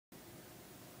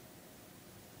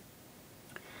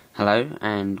Hello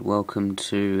and welcome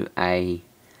to a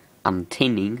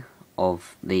untinning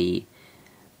of the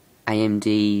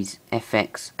AMD's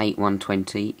FX-8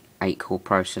 120 8-core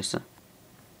processor.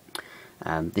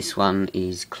 This one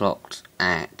is clocked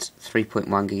at 3.1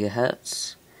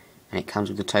 GHz and it comes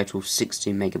with a total of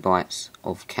 16 megabytes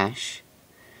of cache.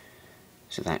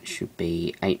 So that should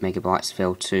be 8 megabytes of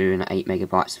L2 and 8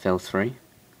 megabytes of L3.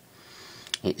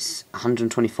 It's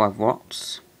 125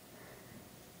 watts.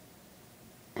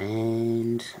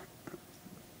 And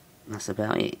that's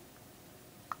about it.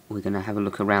 We're going to have a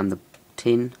look around the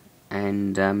tin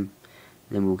and then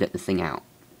we'll get the thing out.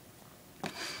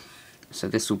 So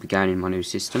this will be going in my new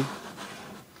system,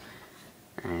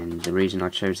 and the reason I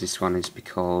chose this one is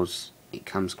because it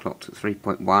comes clocked at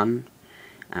 3.1 and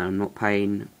I'm not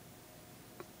paying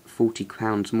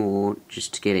 £40 more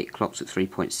just to get it clocked at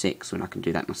 3.6 when I can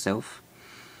do that myself.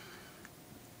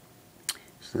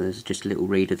 So there's just a little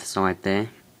read of the side there.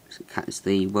 It's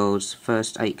the world's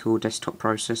first 8-core desktop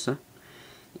processor.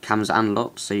 It comes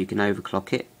unlocked so you can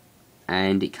overclock it,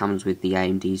 and it comes with the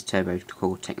AMD's turbo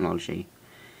core technology,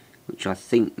 which I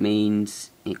think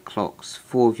means it clocks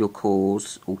 4 of your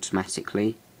cores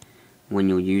automatically when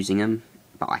you're using them,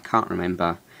 but I can't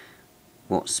remember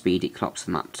what speed it clocks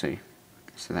them up to,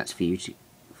 so that's for you to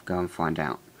go and find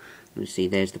out. You see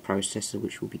there's the processor,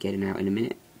 which we'll be getting out in a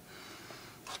minute,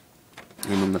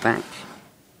 and on the back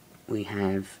we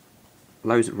have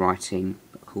loads of writing,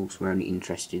 but of course we're only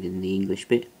interested in the English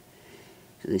bit.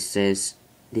 So this says,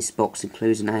 this box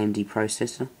includes an AMD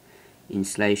processor,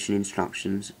 installation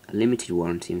instructions, limited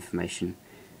warranty information,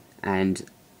 and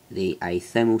a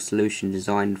thermal solution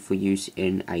designed for use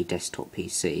in a desktop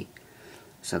PC.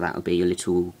 So that will be a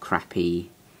little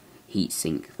crappy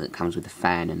heatsink that comes with a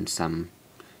fan and some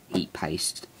heat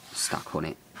paste stuck on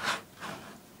it.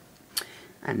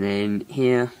 And then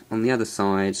here on the other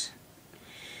side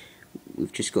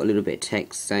we've just got a little bit of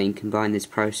text saying combine this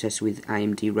processor with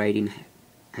AMD Radeon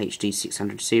HD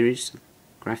 600 series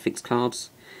graphics cards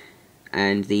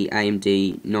and the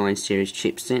AMD 9 series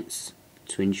chipsets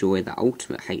to enjoy the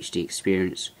ultimate HD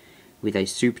experience with a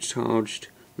supercharged,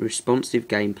 responsive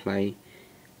gameplay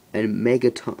and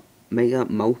mega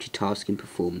multitasking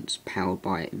performance powered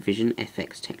by Vision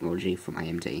FX technology from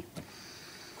AMD.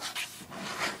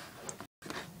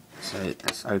 So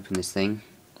let's open this thing.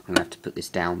 I'm going to have to put this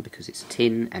down because it's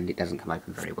tin and it doesn't come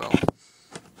open very well.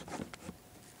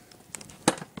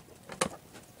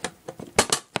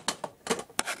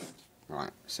 Right,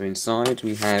 so inside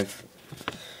we have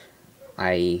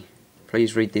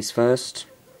please read this first.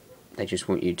 They just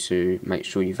want you to make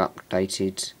sure you've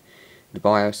updated the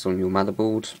BIOS on your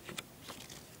motherboard.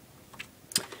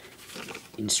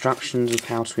 Instructions of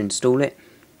how to install it,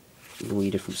 with all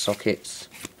your different sockets.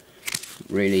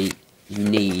 Really, you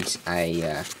need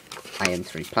a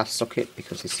AM3 Plus socket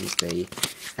because this is the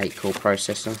 8-core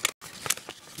processor.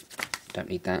 Don't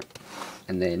need that.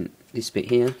 And then this bit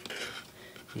here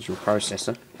is your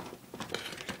processor,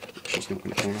 which is not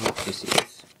going to come out. This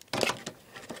is,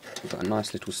 we've got a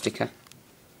nice little sticker,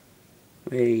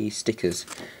 really stickers,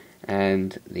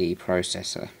 and the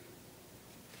processor.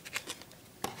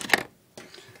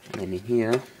 And then in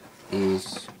here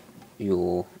is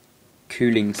your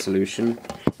cooling solution.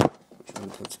 I'm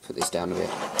going to put this down a bit.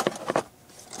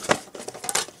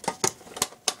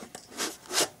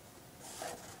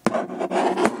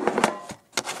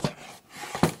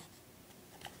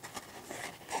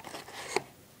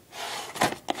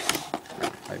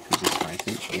 Opens this way, I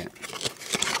think. Yeah.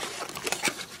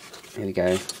 Here we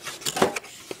go.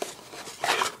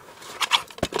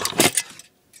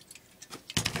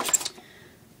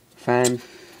 Fan.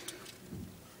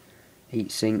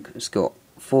 Heatsink. It's got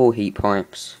 4 heat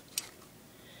pipes,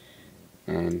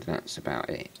 and that's about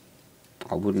it.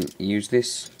 I wouldn't use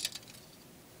this,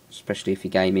 especially if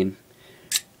you're gaming.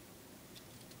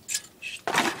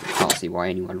 Can't see why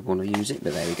anyone would want to use it,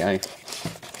 but there we go.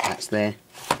 That's there.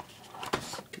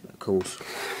 Of course,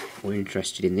 we're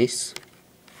interested in this.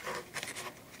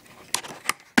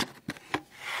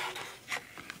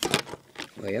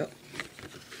 Way up.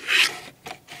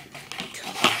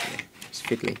 It's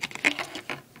fiddly.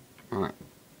 Right,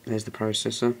 there's the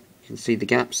processor. You can see the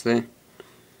gaps there.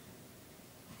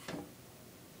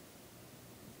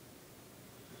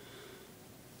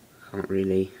 Can't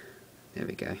really. There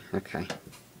we go. Okay.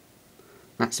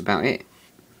 That's about it.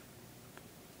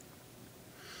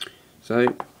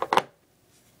 So,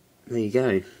 there you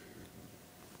go.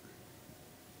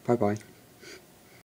 Bye bye.